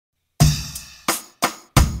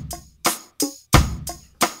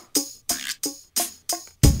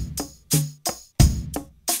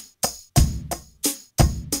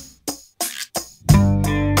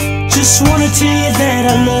Just wanna tell you that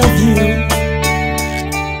I love you,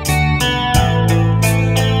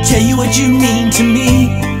 tell you what you mean to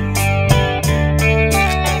me,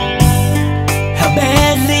 how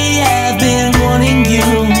badly I've been wanting you.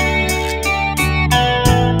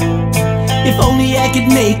 If only I could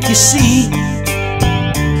make you see.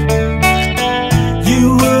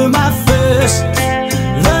 You were my first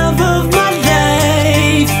love of my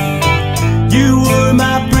life. You were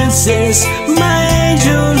my princess, my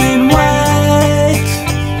angel in white.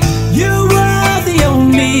 You were the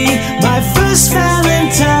only, my first Valentine.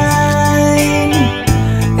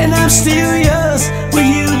 And I'm still yours, will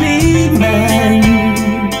you be mine?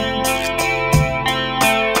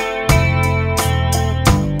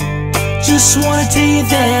 Just wanna tell you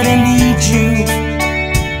that I need you,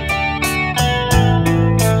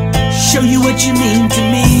 show you what you mean to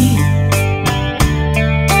me.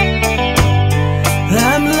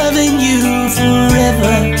 I'm loving you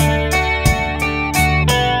forever,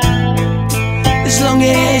 as long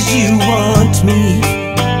as you want me.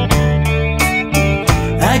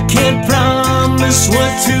 I can't promise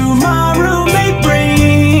what tomorrow may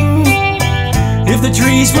bring, if the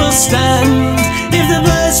trees will stand, if the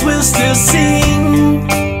birds will still sing.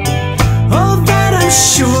 All that I'm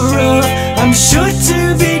sure of, I'm sure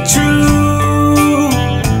to be true,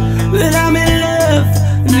 that I'm in love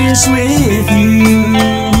just with you.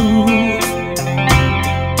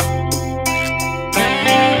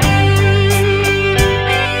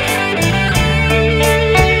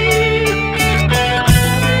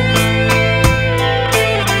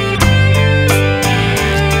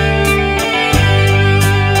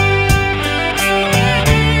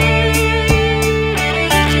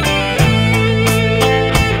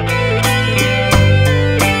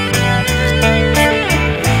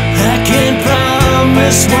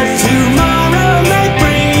 What tomorrow may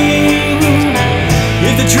bring,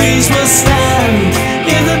 if the trees will stand,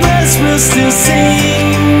 if the birds will still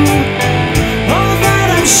sing. All that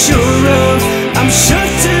I'm sure of, I'm sure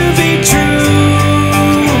to be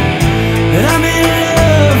true, that I'm in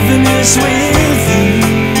love and this with you.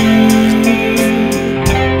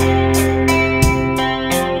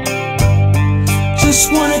 Just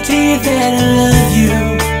wanna tell you that I love you,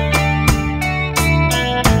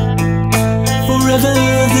 forever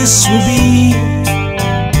this will be.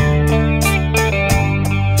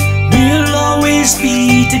 We'll always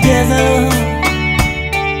be together,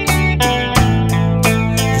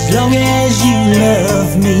 as long as you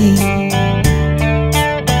love me.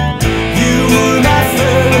 You were my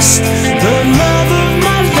first